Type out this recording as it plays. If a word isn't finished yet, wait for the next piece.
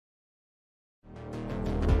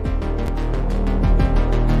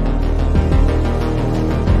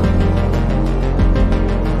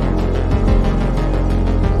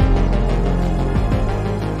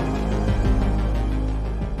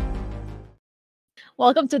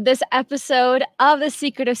Welcome to this episode of the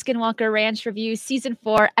Secret of Skinwalker Ranch Review, Season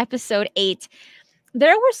 4, Episode 8.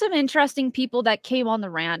 There were some interesting people that came on the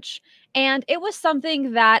ranch, and it was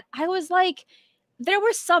something that I was like, there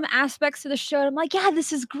were some aspects to the show, I'm like, yeah,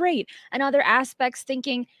 this is great. And other aspects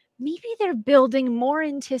thinking, maybe they're building more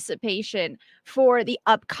anticipation for the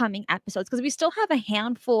upcoming episodes because we still have a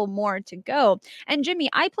handful more to go. And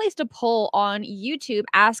Jimmy, I placed a poll on YouTube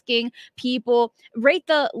asking people rate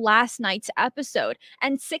the last night's episode,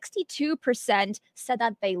 and 62% said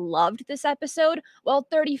that they loved this episode, while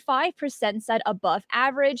 35% said above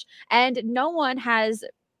average, and no one has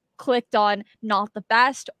clicked on not the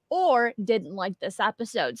best or didn't like this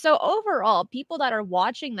episode. So overall, people that are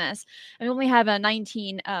watching this, and we only have a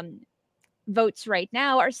 19 votes right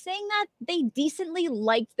now, are saying that they decently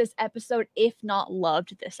liked this episode, if not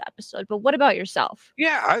loved this episode. But what about yourself?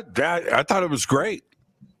 Yeah, I thought it was great.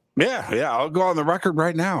 Yeah, I'll go on the record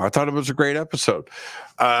right now. I thought it was a great episode.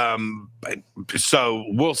 So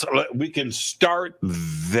we can start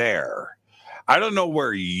there. I don't know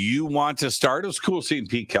where you want to start. It was cool seeing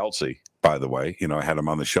Pete Kelsey, by the way. You know, I had him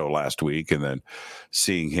on the show last week, and then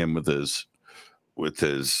seeing him with his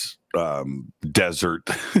desert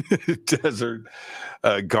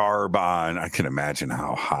garb on. I can imagine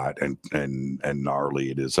how hot and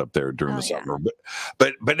gnarly it is up there during the summer.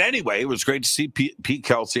 But anyway, it was great to see Pete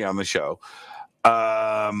Kelsey on the show.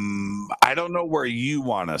 I don't know where you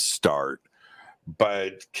want to start,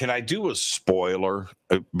 but can I do a spoiler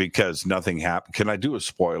because nothing happened? Can I do a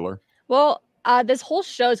spoiler? Well, this whole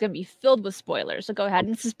show is going to be filled with spoilers. So go ahead.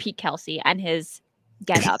 And this is Pete Kelsey and his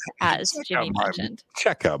get up, as Jimmy mentioned.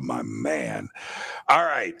 Check out my man. All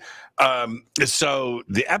right. So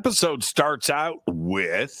the episode starts out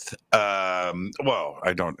with, but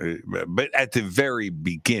at the very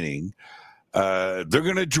beginning, they're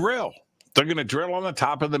going to drill. They're going to drill on the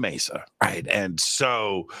top of the mesa, right? And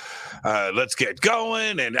so let's get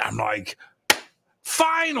going. And I'm like,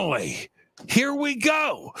 finally, here we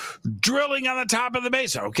go. Drilling on the top of the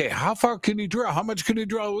mesa. Okay, how far can you drill? How much can you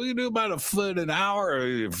drill? We can do about a foot an hour.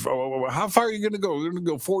 How far are you going to go? We're going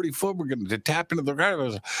to go 40 foot. We're going to tap into the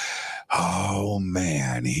ground. Oh,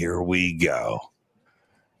 man, here we go.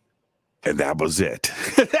 And that was it.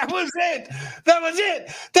 That was it. That was it.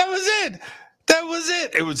 That was it. That was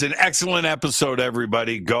it. It was an excellent episode,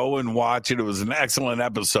 everybody. Go and watch it. It was an excellent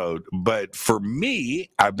episode. But for me,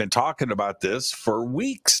 I've been talking about this for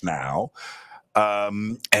weeks now.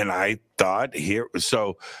 And I thought here,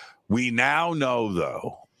 so we now know,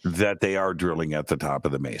 though, that they are drilling at the top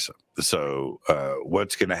of the mesa. So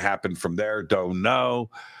what's going to happen from there? Don't know.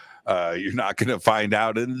 You're not going to find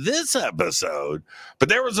out in this episode. But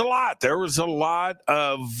there was a lot. There was a lot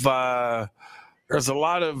of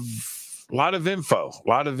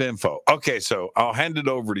info. Okay, so I'll hand it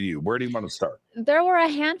over to you. Where do you want to start? There were a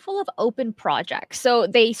handful of open projects. So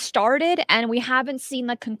they started, and we haven't seen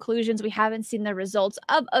the conclusions. We haven't seen the results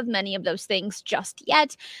of many of those things just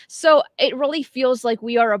yet. So it really feels like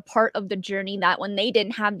we are a part of the journey that when they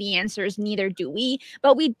didn't have the answers, neither do we.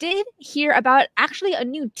 But we did hear about actually a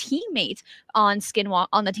new teammate on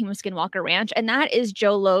the team of Skinwalker Ranch, and that is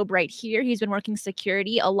Joe Loeb right here. He's been working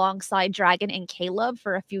security alongside Dragon and Caleb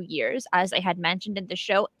for a few years, as I had mentioned in the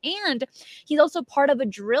show, and he's also part of a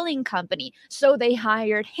drilling company. So they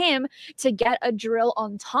hired him to get a drill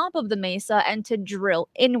on top of the mesa and to drill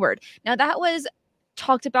inward. Now that was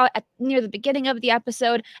talked about near the beginning of the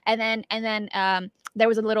episode, and then there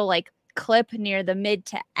was a little clip near the mid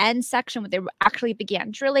to end section where they actually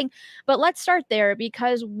began drilling. But let's start there,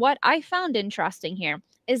 because what I found interesting here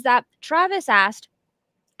is that Travis asked,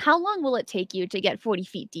 how long will it take you to get 40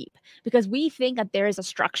 feet deep? Because we think that there is a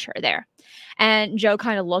structure there. And Joe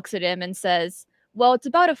kind of looks at him and says, well, it's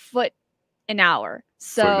about a foot an hour.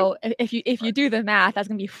 So if you do the math, that's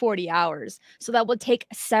going to be 40 hours. So that will take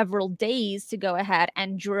several days to go ahead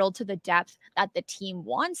and drill to the depth that the team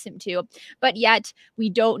wants him to. But yet we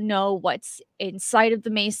don't know what's inside of the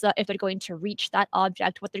mesa, if they're going to reach that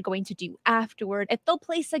object, what they're going to do afterward, if they'll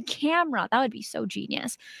place a camera. That would be so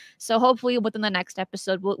genius. So hopefully within the next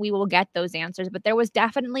episode, we will get those answers. But there was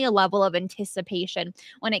definitely a level of anticipation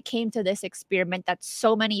when it came to this experiment that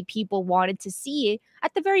so many people wanted to see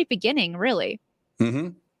at the very beginning, really. Mm-hmm.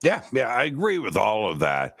 Yeah, I agree with all of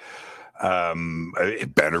that.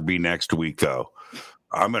 It better be next week, though.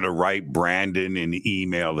 I'm going to write Brandon an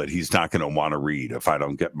email that he's not going to want to read if I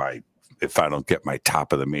don't get my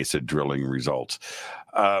top of the mesa drilling results.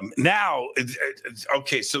 Now,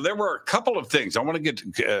 okay. So there were a couple of things I want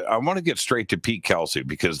to get straight to Pete Kelsey,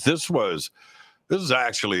 because this was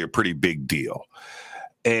actually a pretty big deal.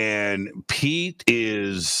 And Pete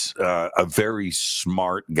is a very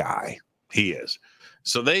smart guy. He is.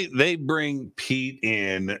 So they bring Pete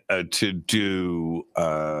in to do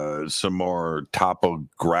some more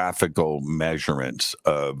topographical measurements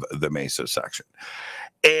of the Mesa section.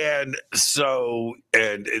 And so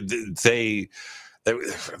they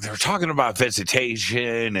were talking about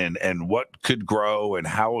vegetation and what could grow and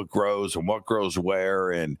how it grows and what grows where,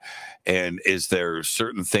 and is there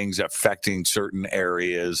certain things affecting certain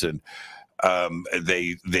areas. And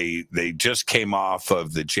they just came off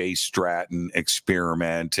of the Jay Stratton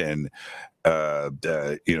experiment, and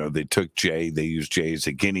they took Jay. They used Jay as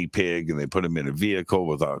a guinea pig, and they put him in a vehicle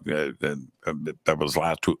with that was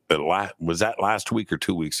was that last week or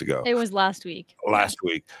 2 weeks ago? It was last week. Last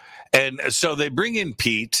week. And so they bring in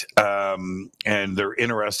Pete, and they're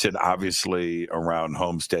interested, obviously, around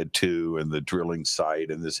Homestead 2 and the drilling site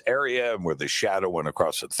in this area, and where the shadow went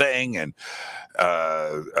across the thing, and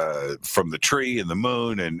from the tree and the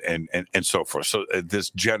moon, and so forth. So this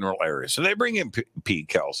general area. So they bring in Pete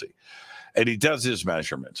Kelsey, and he does his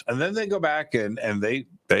measurements, and then they go back and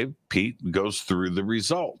Pete goes through the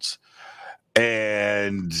results.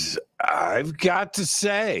 And I've got to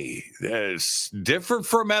say, it's different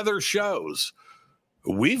from other shows.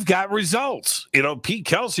 We've got results. Pete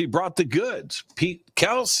Kelsey brought the goods. Pete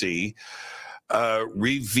Kelsey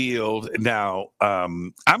revealed. Now,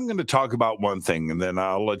 I'm going to talk about one thing, and then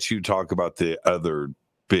I'll let you talk about the other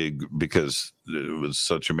big, because it was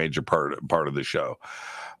such a major part of the show.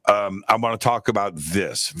 I want to talk about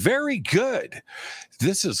this. Very good.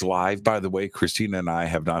 This is live, by the way. Cristina and I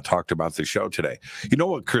have not talked about the show today. You know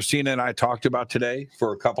what Cristina and I talked about today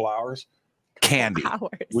for a couple hours? Candy.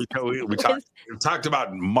 We talked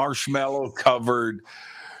about marshmallow covered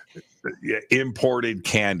imported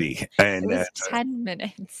candy. And it was 10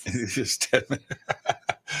 minutes. Just 10 minutes.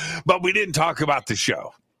 But we didn't talk about the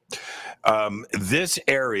show. This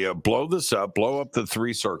area, blow up the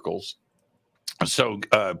 3 circles. So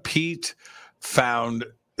Pete found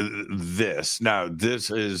this. Now, this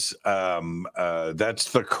is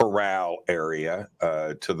that's the corral area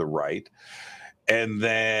to the right. And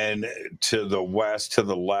then to the west, to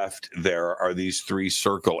the left, there are these 3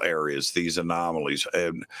 circle areas, these anomalies,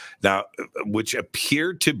 and now which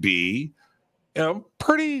appear to be,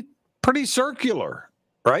 pretty circular,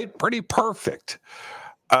 right? Pretty perfect.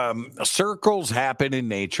 Circles happen in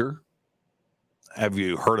nature. Have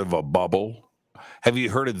you heard of a bubble? Have you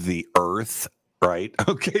heard of the earth? Right.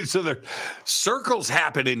 Okay. So circles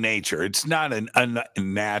happen in nature. It's not an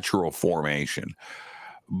unnatural formation,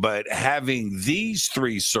 but having these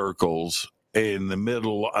 3 circles in the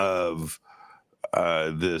middle of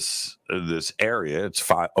this area, it's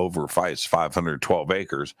 512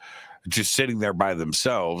 acres, just sitting there by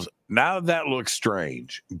themselves. Now that looks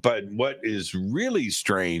strange. But what is really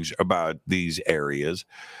strange about these areas,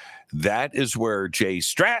 that is where Jay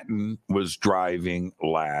Stratton was driving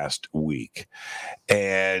last week,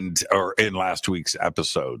 or in last week's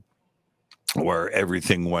episode, where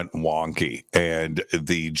everything went wonky, and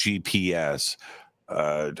the GPS,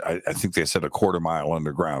 I think they said a quarter mile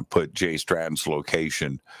underground, put Jay Stratton's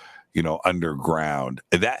location, underground.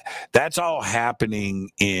 That's all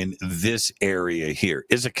happening in this area here.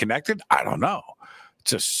 Is it connected? I don't know.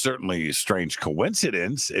 It's certainly a strange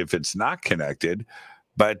coincidence if it's not connected.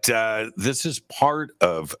 But this is part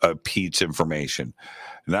of Pete's information.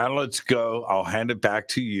 Now let's go. I'll hand it back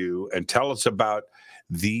to you and tell us about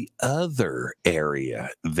the other area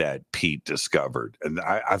that Pete discovered. And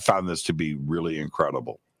I found this to be really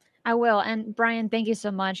incredible. I will. And Brian, thank you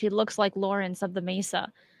so much. He looks like Lawrence of the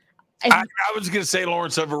Mesa. I was going to say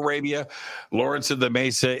Lawrence of Arabia. Lawrence of the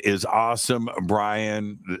Mesa is awesome.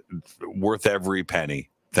 Brian, worth every penny.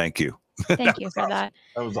 Thank you. Thank you for that.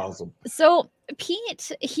 That was awesome. So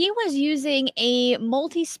Pete, he was using a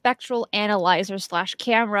multispectral analyzer /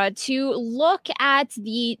 camera to look at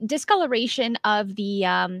the discoloration of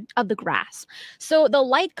the grass. So the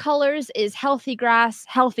light colors is healthier grass,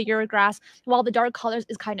 while the dark colors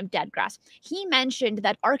is kind of dead grass. He mentioned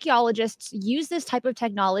that archaeologists use this type of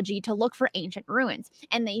technology to look for ancient ruins,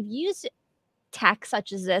 and they've used tech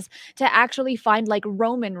such as this to actually find like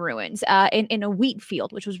Roman ruins in a wheat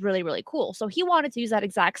field, which was really, really cool. So he wanted to use that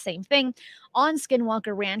exact same thing on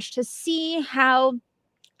Skinwalker Ranch to see how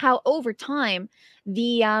over time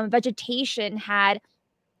the vegetation had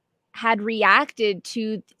reacted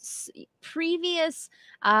to previous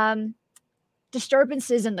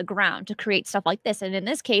disturbances in the ground to create stuff like this. And in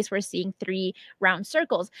this case, we're seeing 3 round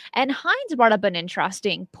circles. And Hines brought up an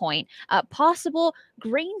interesting point, possible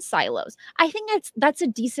grain silos. I think that's a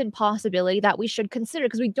decent possibility that we should consider,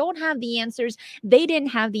 because we don't have the answers. They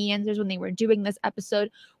didn't have the answers when they were doing this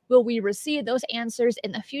episode. Will we receive those answers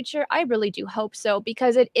in the future? I really do hope so,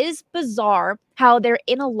 because it is bizarre how they're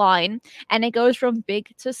in a line and it goes from big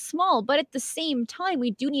to small. But at the same time,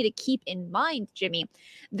 we do need to keep in mind, Jimmy,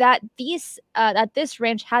 that this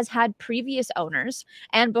ranch has had previous owners,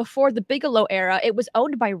 and before the Bigelow era, it was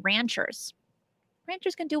owned by ranchers.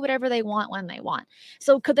 Ranchers can do whatever they want when they want.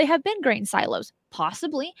 So could they have been grain silos?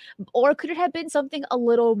 Possibly. Or could it have been something a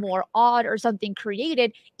little more odd or something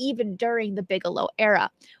created even during the Bigelow era?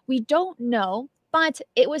 We don't know, but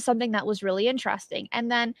it was something that was really interesting. And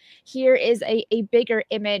then here is a bigger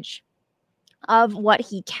image of what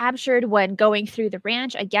he captured when going through the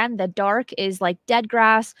ranch. Again, the dark is like dead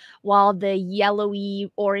grass, while the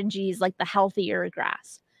yellowy orangey is like the healthier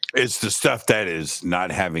grass. It's the stuff that is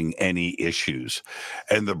not having any issues.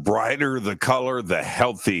 And the brighter the color, the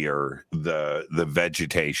healthier the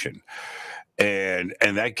vegetation. And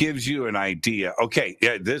that gives you an idea. Okay,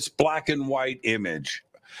 yeah, this black and white image.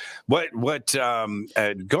 Go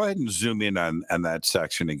ahead and zoom in on that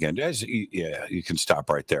section again. Yeah, you can stop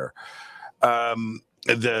right there.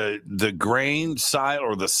 The grain silo,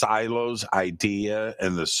 or the silos idea,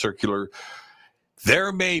 and the circular.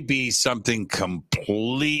 There may be something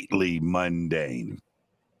completely mundane,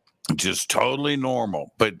 just totally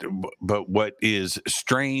normal. But what is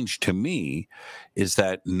strange to me is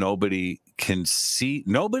that nobody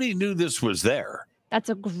knew this was there. That's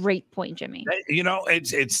a great point, Jimmy. You know,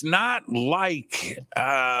 it's not like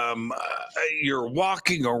you're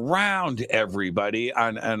walking around everybody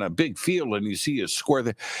on a big field and you see a square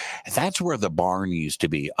there. That's where the barn used to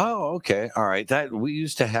be. Oh, okay. All right. That we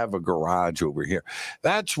used to have a garage over here.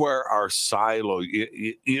 That's where our silo,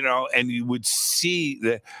 you know, and you would see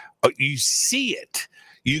that. You see it.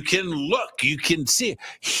 You can look. You can see it.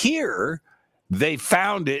 Here, they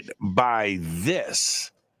found it by this.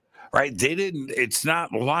 Right. It's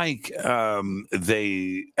not like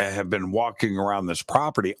they have been walking around this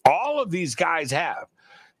property. All of these guys have.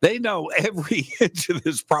 They know every inch of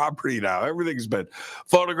this property now. Everything's been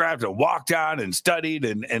photographed and walked on and studied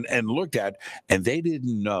and looked at. And they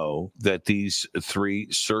didn't know that these 3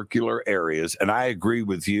 circular areas, and I agree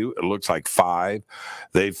with you, it looks like 5.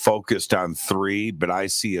 They focused on 3, but I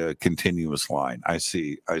see a continuous line. I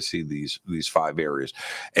see these 5 areas.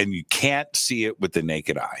 And you can't see it with the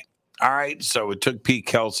naked eye. All right, so it took Pete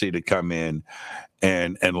Kelsey to come in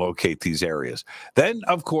and locate these areas. Then,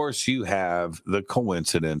 of course, you have the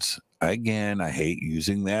coincidence. Again, I hate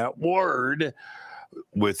using that word,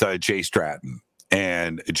 with Jay Stratton.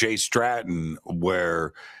 And Jay Stratton,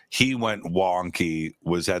 where he went wonky,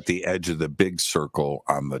 was at the edge of the big circle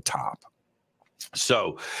on the top.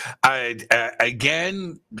 So I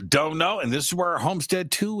again don't know, and this is where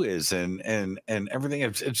Homestead 2 is, and everything.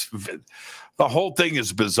 It's the whole thing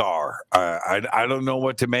is bizarre. I don't know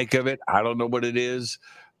what to make of it. I don't know what it is,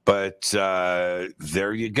 but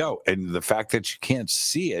there you go. And the fact that you can't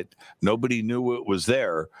see it, nobody knew it was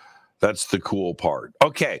there. That's the cool part.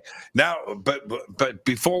 Okay, now, but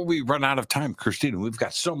before we run out of time, Cristina, we've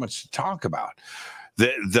got so much to talk about.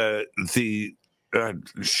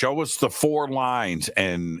 Show us the 4 lines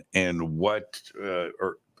and what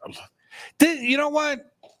you know what?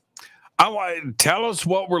 I want to tell us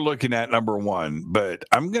what we're looking at, number 1, but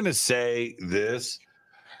I'm going to say this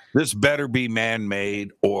better be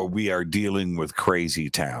man-made, or we are dealing with crazy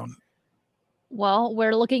town. Well,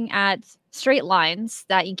 we're looking at straight lines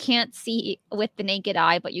that you can't see with the naked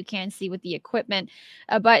eye, but you can see with the equipment.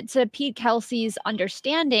 But to Pete Kelsey's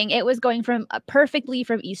understanding, it was going from perfectly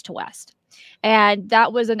from east to west. And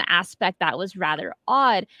that was an aspect that was rather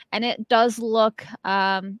odd. And it does look,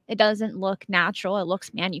 it doesn't look natural. It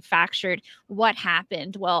looks manufactured. What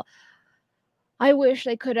happened? Well, I wish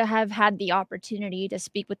they could have had the opportunity to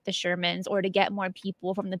speak with the Shermans, or to get more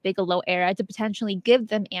people from the Bigelow era to potentially give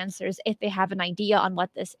them answers if they have an idea on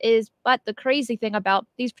what this is. But the crazy thing about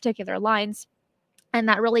these particular lines, and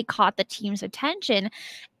that really caught the team's attention,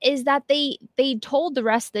 is that they told the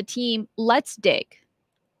rest of the team, let's dig.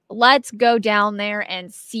 Let's go down there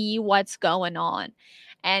and see what's going on.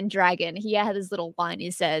 And Dragon, he had his little line.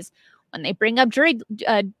 He says, when they bring up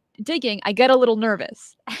digging, I get a little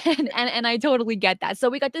nervous. and I totally get that. So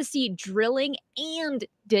we got to see drilling and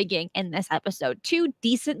digging in this episode. 2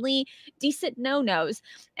 decent no-nos.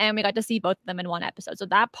 And we got to see both of them in one episode. So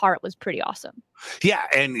that part was pretty awesome. Yeah,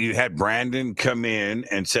 and you had Brandon come in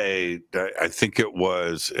and say, I think it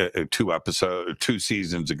was 2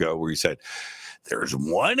 seasons ago, where he said, there's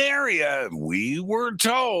one area we were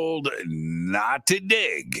told not to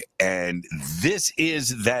dig, and this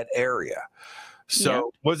is that area.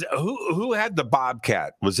 So was who had the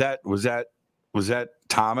bobcat? Was that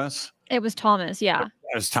Thomas? It was Thomas, yeah.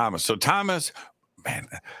 It was Thomas. So Thomas man,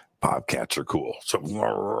 bobcats are cool. So,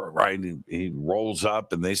 right, he rolls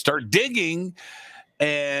up and they start digging.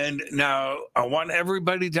 And now I want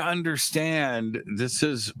everybody to understand this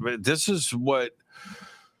is what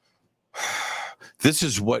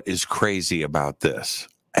is crazy about this.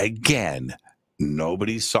 Again,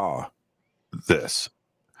 nobody saw this.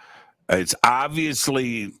 It's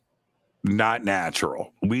obviously not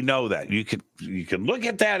natural. We know that. You can look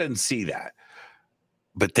at that and see that.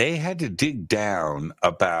 But they had to dig down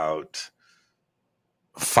about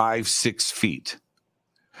 5-6 feet.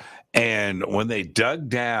 And when they dug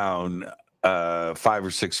down 5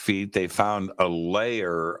 or 6 feet, they found a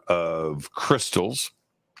layer of crystals,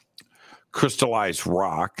 crystallized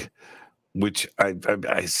rock, which I'm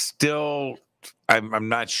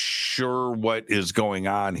not sure what is going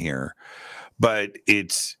on here, but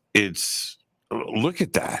it's look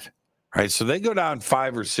at that. Right. So they go down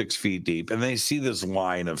 5 or 6 feet deep and they see this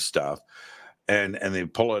line of stuff and they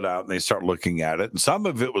pull it out and they start looking at it. And some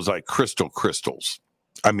of it was like crystals.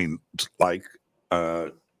 I mean, like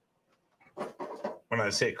when I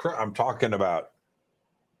say I'm talking about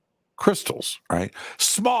crystals, right?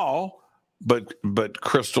 Small, but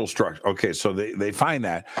crystal structure. Okay. So they find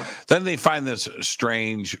that. Then they find this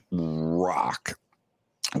strange rock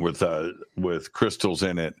with crystals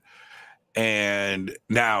in it. And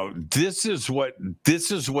now this is what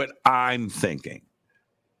I'm thinking.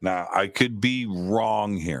 Now, I could be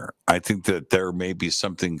wrong here. I think that there may be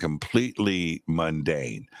something completely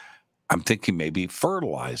mundane. I'm thinking maybe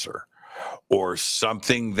fertilizer or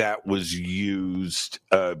something that was used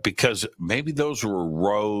because maybe those were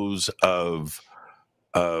rows of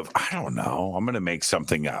I don't know. I'm going to make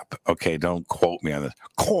something up. Okay, don't quote me on this.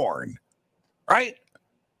 Corn, right?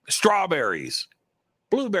 Strawberries.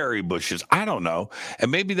 Blueberry bushes, I don't know,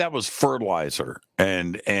 and maybe that was fertilizer,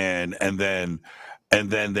 and then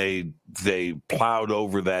they plowed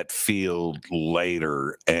over that field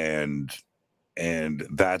later, and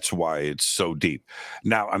that's why it's so deep.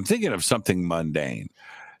 Now I'm thinking of something mundane.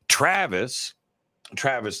 Travis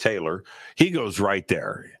Taylor, he goes right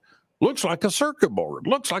there. Looks like a circuit board.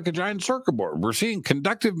 Looks like a giant circuit board. We're seeing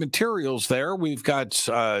conductive materials there. We've got,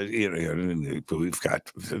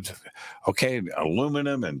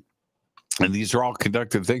 aluminum and these are all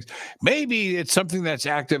conductive things. Maybe it's something that's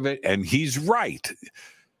active, and he's right.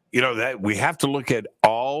 That we have to look at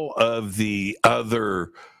all of the other.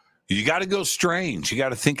 You got to go strange. You got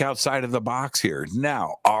to think outside of the box here.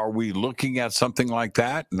 Now, are we looking at something like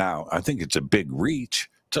that? Now, I think it's a big reach.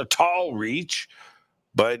 It's a tall reach.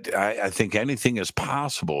 But I think anything is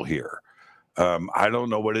possible here. I don't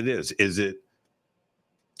know what it is. Is it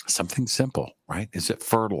something simple, right? Is it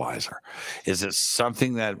fertilizer? Is it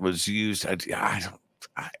something that was used? I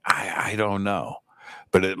don't know.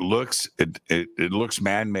 But it looks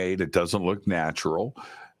man-made. It doesn't look natural,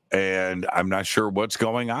 and I'm not sure what's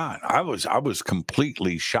going on. I was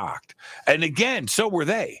completely shocked, and again, so were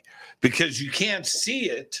they, because you can't see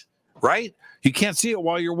it, right? You can't see it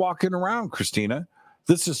while you're walking around, Cristina.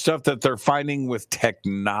 This is stuff that they're finding with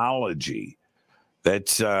technology.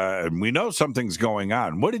 That's we know something's going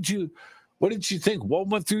on. What did you think? What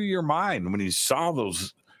went through your mind when you saw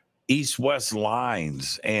those east-west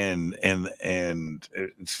lines and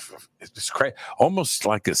it's crazy, almost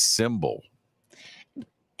like a symbol?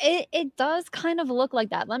 It does kind of look like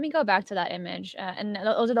that. Let me go back to that image, and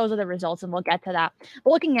those are the results, and we'll get to that. But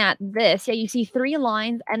looking at this, yeah, you see 3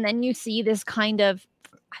 lines, and then you see this kind of,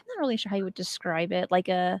 I'm not really sure how you would describe it, like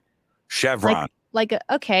a chevron, like a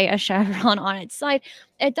chevron on its side.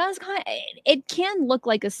 It does it can look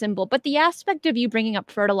like a symbol, but the aspect of you bringing up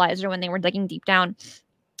fertilizer when they were digging deep down,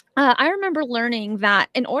 I remember learning that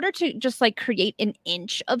in order to just like create an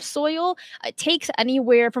inch of soil, it takes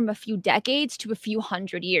anywhere from a few decades to a few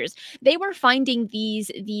hundred years. They were finding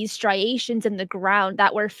these striations in the ground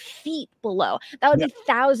that were feet below. That would be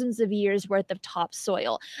thousands of years worth of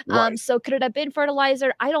topsoil. Right. So could it have been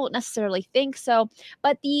fertilizer? I don't necessarily think so.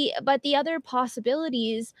 But the other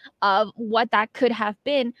possibilities of what that could have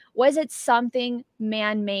been, was it something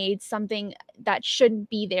man-made, something that shouldn't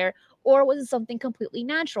be there? Or was it something completely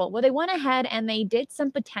natural? Well, they went ahead and they did some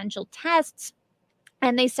potential tests,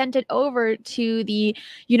 and they sent it over to the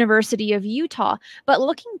University of Utah. But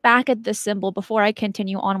looking back at the symbol before I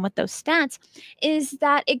continue on with those stats, is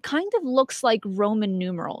that it kind of looks like Roman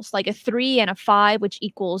numerals, like a 3 and a 5, which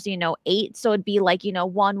equals, 8. So it'd be like,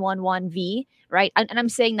 111V, right? And I'm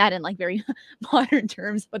saying that in like very modern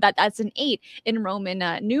terms, but that's an 8 in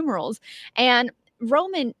Roman numerals. And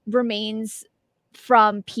Roman remains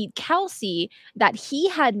from Pete Kelsey that he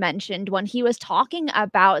had mentioned when he was talking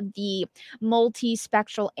about the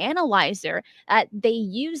multispectral analyzer, that they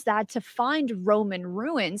use that to find Roman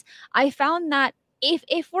ruins. I found that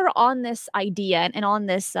if we're on this idea and on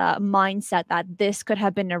this mindset that this could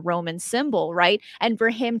have been a Roman symbol, right? And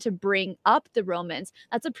for him to bring up the Romans,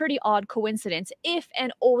 that's a pretty odd coincidence, if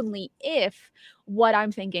and only if what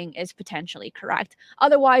I'm thinking is potentially correct.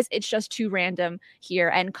 Otherwise, it's just too random here,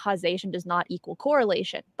 and causation does not equal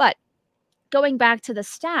correlation. But going back to the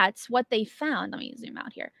stats, what they found, let me zoom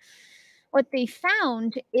out here. What they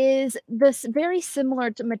found is this very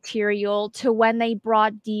similar to material to when they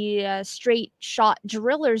brought the straight shot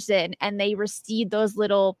drillers in, and they received those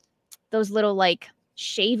little like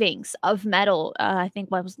shavings of metal. I think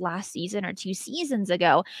what was last season or 2 seasons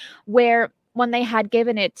ago, where when they had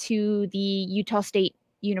given it to the Utah State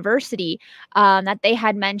University, that they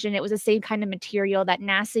had mentioned it was the same kind of material that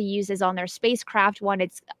NASA uses on their spacecraft when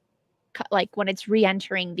it's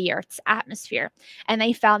re-entering the Earth's atmosphere. And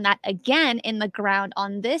they found that again in the ground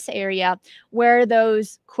on this area where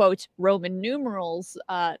those quote Roman numerals,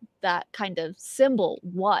 that kind of symbol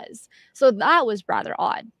was. So that was rather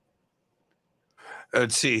odd.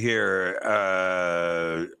 Let's see here.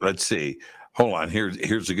 Let's see. Hold on.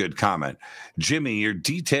 Here's a good comment. Jimmy, your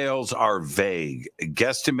details are vague.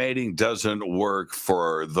 Guesstimating doesn't work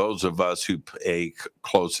for those of us who pay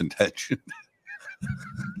close attention.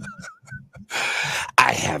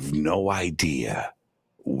 I have no idea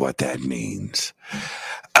what that means.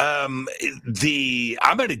 I'm going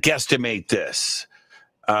to guesstimate this.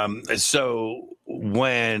 So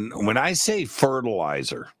when I say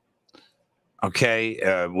fertilizer,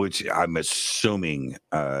 okay, which I'm assuming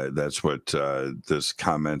that's what this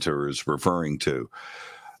commenter is referring to,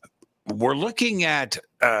 we're looking at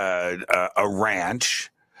a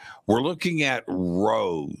ranch. We're looking at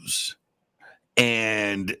rows.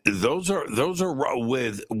 And those are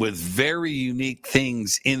with very unique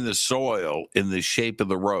things in the soil in the shape of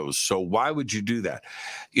the rows. So why would you do that?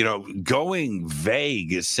 You know, going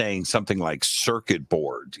vague is saying something like circuit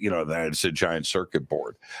board. You know, that it's a giant circuit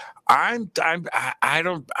board. I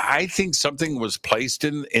think something was placed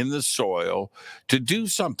in the soil to do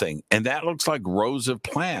something, and that looks like rows of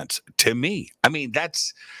plants to me. I mean,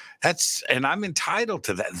 that's, and I'm entitled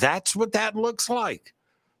to that. That's what that looks like.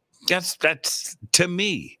 That's to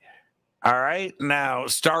me. All right. Now,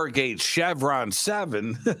 Stargate Chevron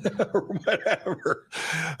 7 or whatever.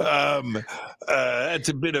 That's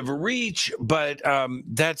a bit of a reach, but I'm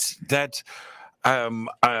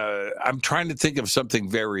trying to think of something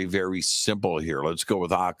very, very simple here. Let's go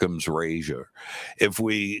with Occam's razor. If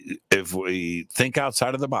we think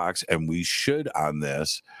outside of the box, and we should on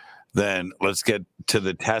this, then let's get to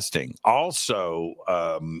the testing also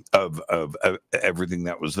of everything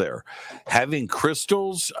that was there. Having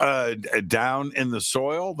crystals down in the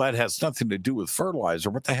soil, that has nothing to do with fertilizer.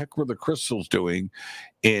 What the heck were the crystals doing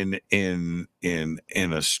in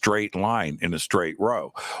a straight line, in a straight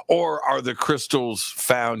row? Or are the crystals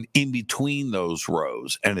found in between those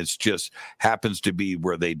rows, and it's just happens to be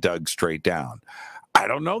where they dug straight down? I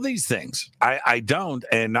don't know these things. I don't,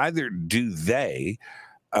 and neither do they.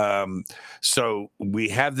 So we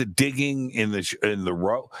have the digging in the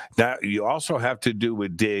row. Now you also have to do a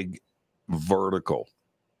dig vertical,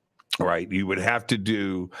 right? You would have to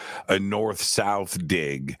do a north-south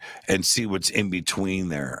dig and see what's in between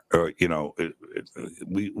there. Or, you know,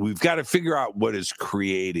 we've got to figure out what is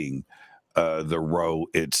creating the row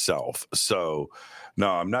itself. So no,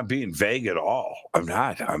 I'm not being vague at all. I'm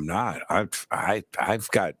not. I've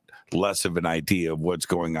got less of an idea of what's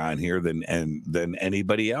going on here than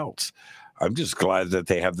anybody else. I'm just glad that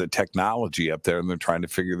they have the technology up there and they're trying to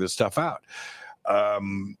figure this stuff out.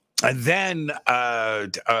 And then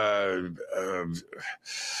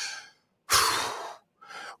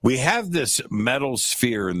we have this metal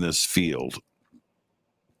sphere in this field.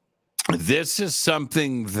 This is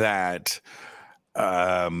something that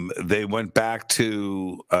they went back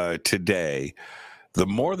to today. The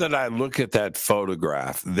more that I look at that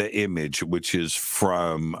photograph, the image, which is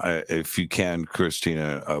from, if you can,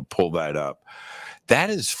 Cristina, pull that up. That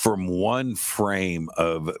is from one frame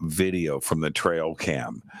of video from the trail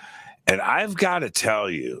cam. And I've got to tell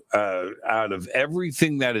you, out of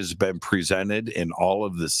everything that has been presented in all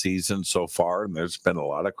of the seasons so far, and there's been a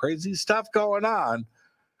lot of crazy stuff going on,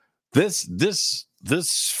 this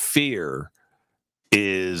sphere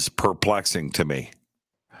is perplexing to me.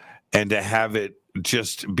 And to have it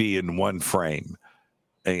just be in one frame,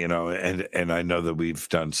 you know, and I know that we've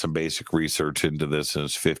done some basic research into this, and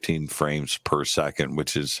it's 15 frames per second,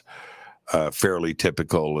 which is fairly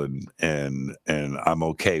typical, and I'm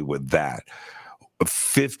okay with that.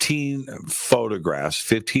 15 photographs,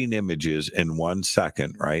 15 images in 1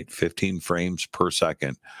 second, right? 15 frames per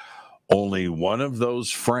second. Only one of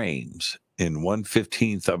those frames in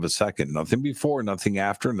 1/15th of a second, nothing before, nothing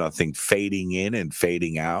after, nothing fading in and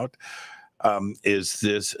fading out, is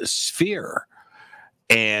this sphere.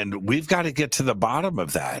 And we've got to get to the bottom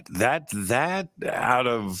of that. That out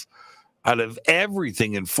of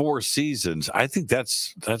everything in 4 seasons, I think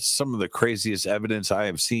that's some of the craziest evidence I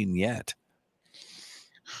have seen yet.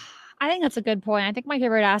 I think that's a good point. I think my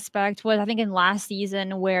favorite aspect was, I think, in last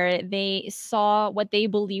season where they saw what they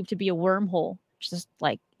believed to be a wormhole just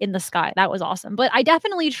like in the sky. That was awesome. But I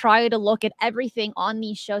definitely try to look at everything on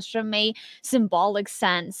these shows from a symbolic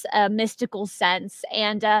sense, a mystical sense,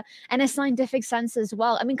 and a scientific sense as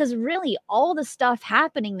well. I mean, because really all the stuff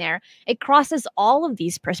happening there, it crosses all of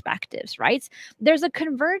these perspectives, right? There's a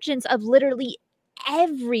convergence of literally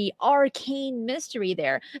every arcane mystery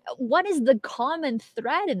there. What is the common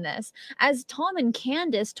thread in this? As Tom and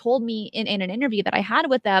Candace told me in an interview that I had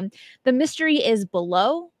with them, the mystery is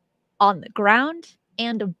below, on the ground,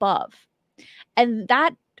 and above. And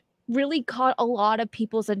that really caught a lot of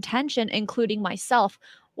people's attention, including myself.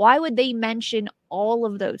 Why would they mention all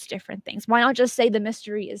of those different things? Why not just say the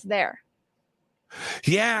mystery is there?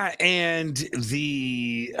 Yeah, and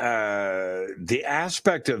the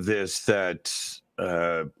aspect of this that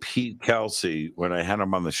Pete Kelsey, when I had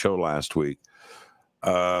him on the show last week,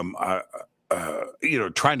 trying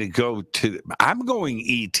to go to, I'm going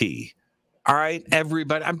ET. All right,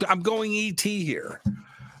 everybody, I'm going ET here. I'm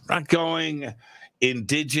not going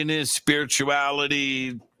indigenous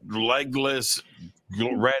spirituality, legless,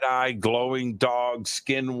 red eye, glowing dog,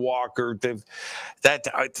 skinwalker.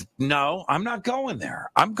 No, I'm not going there.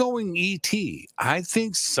 I'm going ET. I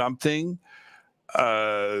think something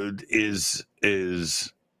is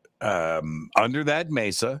under that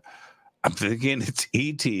mesa. I'm thinking it's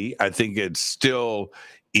ET. I think it's still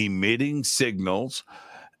emitting signals,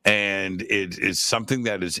 and it is something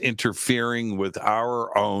that is interfering with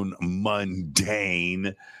our own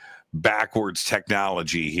mundane backwards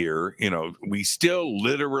technology here. You know, we still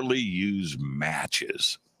literally use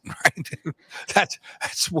matches. Right,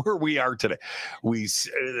 that's where we are today.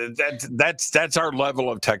 That's our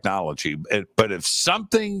level of technology. But if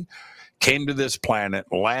something came to this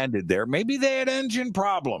planet, landed there, maybe they had engine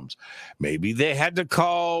problems, maybe they had to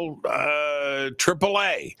call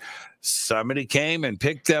AAA. Somebody came and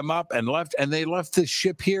picked them up and left, and they left the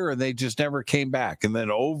ship here, and they just never came back. And then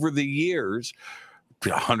over the years,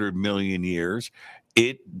 100 million years,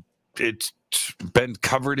 it's been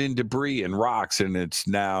covered in debris and rocks, and it's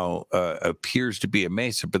now appears to be a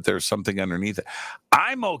mesa, but there's something underneath it.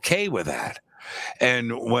 I'm okay with that.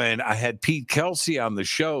 And when I had Pete Kelsey on the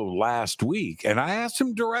show last week, and I asked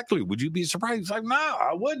him directly, would you be surprised? He's like, no,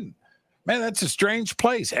 I wouldn't. Man, that's a strange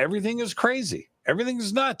place. Everything is crazy. Everything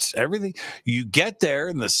is nuts. Everything, you get there,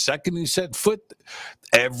 and the second you set foot,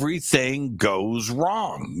 everything goes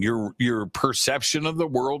wrong. Your perception of the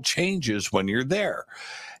world changes when you're there.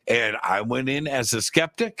 And I went in as a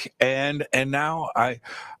skeptic, and now I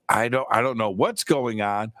don't know what's going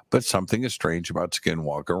on, but something is strange about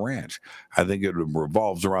Skinwalker Ranch. I think it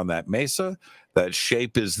revolves around that mesa. That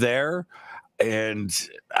shape is there, and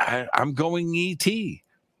I'm going ET.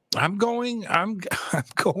 I'm going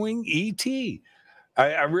ET.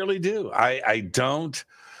 I really do. I don't.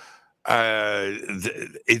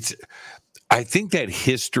 It's. I think that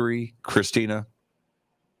history, Cristina.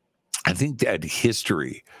 I think that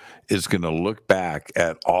history is going to look back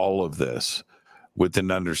at all of this with an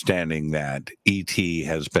understanding that ET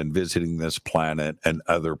has been visiting this planet and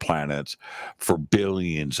other planets for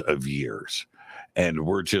billions of years. And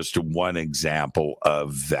we're just one example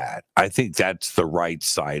of that. I think that's the right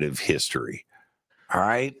side of history. All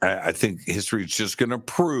right. I think history is just going to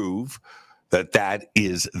prove that that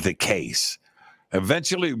is the case.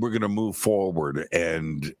 Eventually, we're going to move forward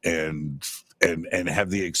and have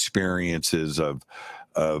the experiences of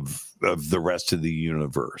the rest of the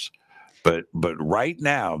universe. But right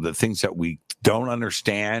now, the things that we don't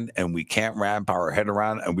understand and we can't wrap our head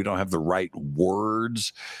around, and we don't have the right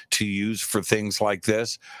words to use for things like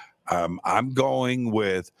this, I'm going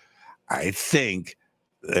with, I think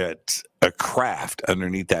that a craft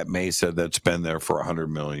underneath that mesa that's been there for 100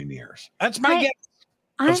 million years. That's my guess.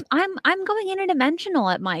 I'm going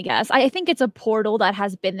interdimensional at my guess. I think it's a portal that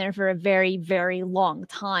has been there for a very, very long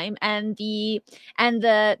time, and the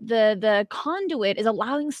conduit is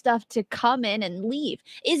allowing stuff to come in and leave.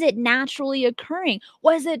 Is it naturally occurring?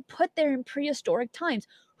 Was it put there in prehistoric times?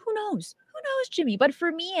 Who knows? Who knows, Jimmy? But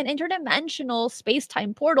for me, an interdimensional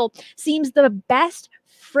space-time portal seems the best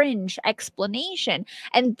fringe explanation.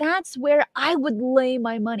 And that's where I would lay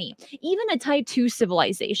my money. Even a type 2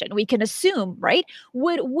 civilization, we can assume, right,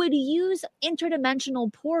 would use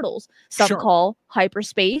interdimensional portals. Some Sure. call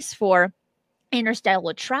hyperspace for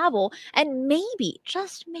interstellar travel, and maybe,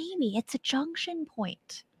 just maybe, it's a junction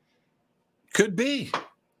point. Could be.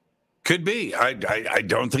 Could be. I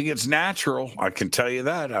don't think it's natural. I can tell you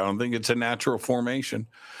that. I don't think it's a natural formation.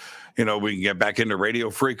 We can get back into radio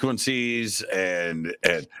frequencies and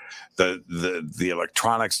the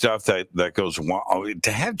electronic stuff that goes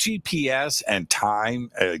to have GPS and time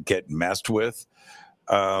get messed with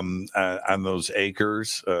on those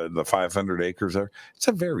acres, the 500 acres there. It's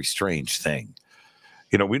a very strange thing.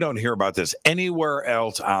 We don't hear about this anywhere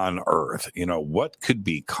else on Earth. What could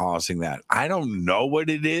be causing that? I don't know what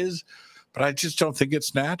it is, but I just don't think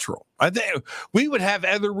it's natural. I think we would have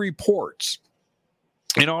other reports.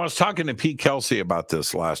 I was talking to Pete Kelsey about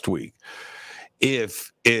this last week.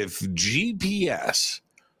 If GPS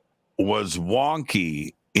was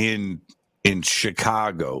wonky in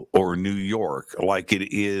Chicago or New York like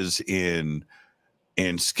it is in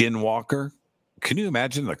Skinwalker, can you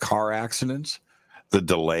imagine the car accidents, the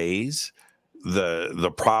delays,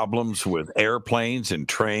 the problems with airplanes and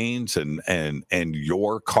trains and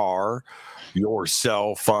your car, your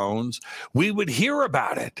cell phones? We would hear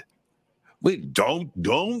about it. We don't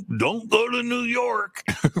go to New York,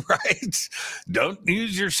 right? Don't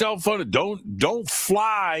use your cell phone. Don't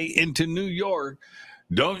fly into New York.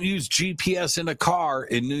 Don't use GPS in a car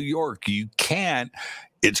in New York. You can't.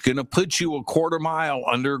 It's going to put you a quarter mile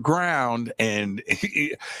underground. And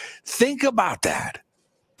think about that.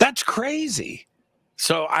 That's crazy.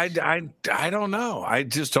 So I don't know. I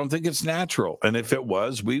just don't think it's natural. And if it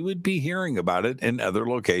was, we would be hearing about it in other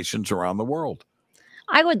locations around the world.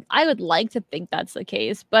 I would like to think that's the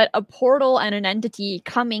case, but a portal and an entity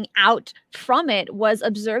coming out from it was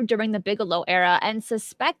observed during the Bigelow era, and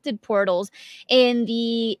suspected portals in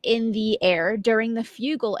the air during the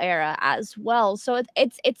Fugal era as well. So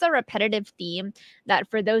it's a repetitive theme that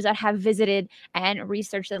for those that have visited and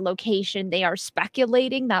researched the location, they are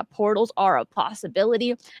speculating that portals are a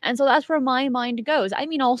possibility, and so that's where my mind goes. I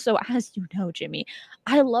mean, also, as you know, Jimmy,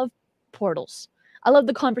 I love portals. I love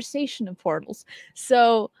the conversation of portals.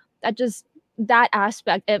 So that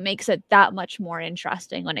aspect, it makes it that much more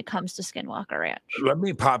interesting when it comes to Skinwalker Ranch. Let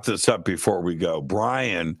me pop this up before we go.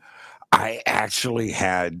 Brian, I actually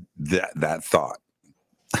had that thought.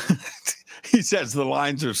 He says the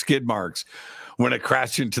lines are skid marks when it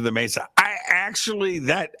crashed into the mesa.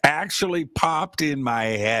 That actually popped in my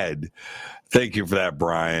head. Thank you for that,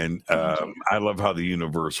 Brian. I love how the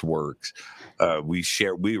universe works.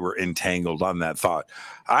 We were entangled on that thought.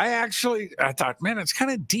 I thought, man, it's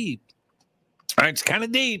kind of deep. It's kind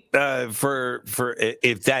of deep for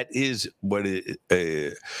if that is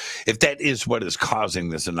what is causing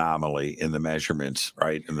this anomaly in the measurements,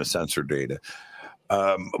 right, in the sensor data.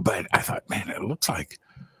 But I thought, man, it looks like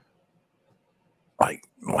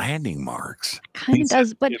landing marks. Kind of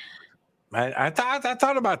does, but I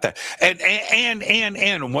thought about that.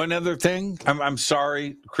 And one other thing. I'm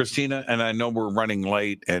sorry, Cristina, and I know we're running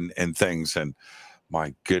late and things, and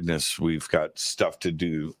my goodness, we've got stuff to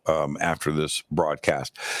do after this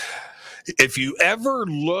broadcast. If you ever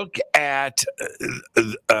look at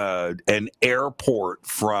an airport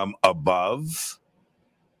from above,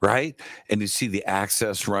 right, and you see the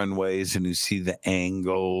access runways and you see the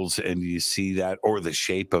angles and you see that, or the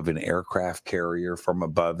shape of an aircraft carrier from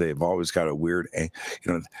above, they've always got a weird,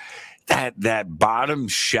 that bottom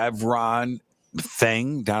chevron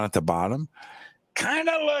thing down at the bottom kind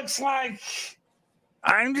of looks like,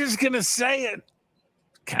 I'm just going to say it,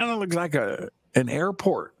 kind of looks like an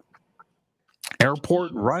airport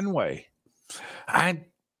runway. I'm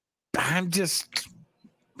just...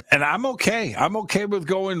 And I'm okay. I'm okay with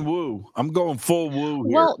going woo. I'm going full woo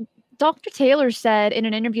here. Well, Dr. Taylor said in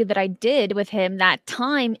an interview that I did with him that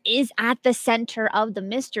time is at the center of the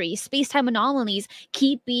mystery. Space-time anomalies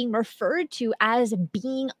keep being referred to as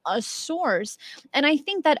being a source. And I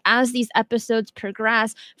think that as these episodes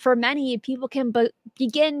progress, for many, people can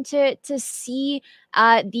begin to see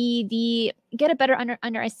get a better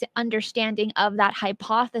understanding of that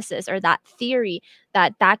hypothesis or that theory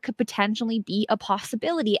that could potentially be a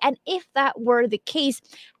possibility. And if that were the case,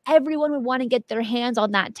 everyone would want to get their hands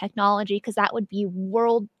on that technology because that would be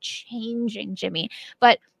world changing, Jimmy.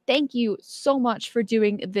 But thank you so much for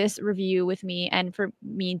doing this review with me and for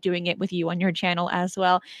me doing it with you on your channel as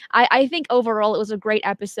well. I think overall it was a great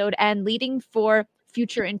episode and leading for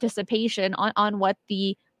future anticipation on what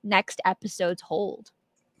the next episodes hold.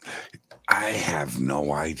 I have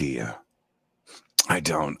no idea. I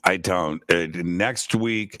don't. Next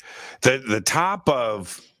week, the top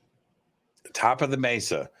of the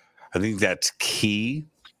mesa, I think that's key.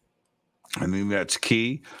 I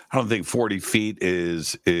don't think 40 feet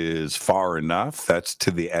is far enough. That's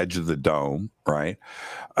to the edge of the dome, right?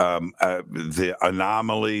 The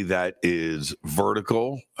anomaly that is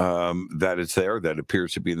vertical, that is there, that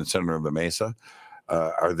appears to be in the center of the mesa.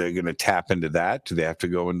 Are they going to tap into that? Do they have to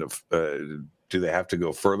go into? Do they have to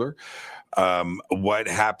go further? What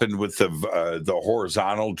happened with the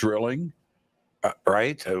horizontal drilling?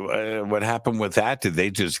 Right? What happened with that? Did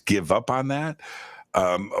they just give up on that?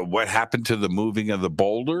 What happened to the moving of the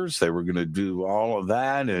boulders? They were going to do all of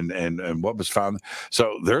that, and what was found.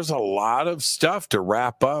 So there's a lot of stuff to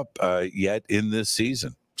wrap up yet in this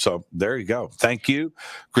season. So there you go. Thank you,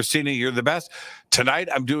 Cristina. You're the best. Tonight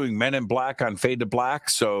I'm doing Men in Black on Fade to Black.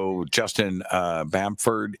 So Justin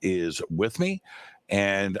Bamford is with me,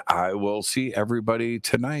 and I will see everybody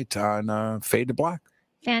tonight on Fade to Black.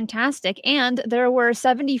 Fantastic. And there were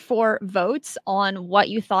 74 votes on what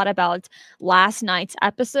you thought about last night's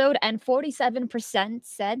episode, and 47%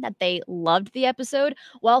 said that they loved the episode,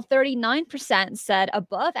 while 39% said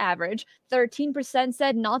above average, 13%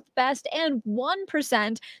 said not the best, and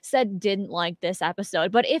 1% said didn't like this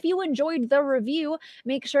episode. But if you enjoyed the review,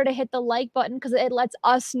 make sure to hit the like button because it lets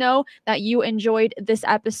us know that you enjoyed this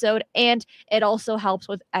episode, and it also helps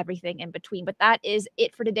with everything in between. But that is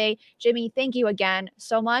it for today. Jimmy, thank you again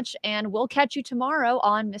so much, and we'll catch you tomorrow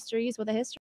on Mysteries with a History.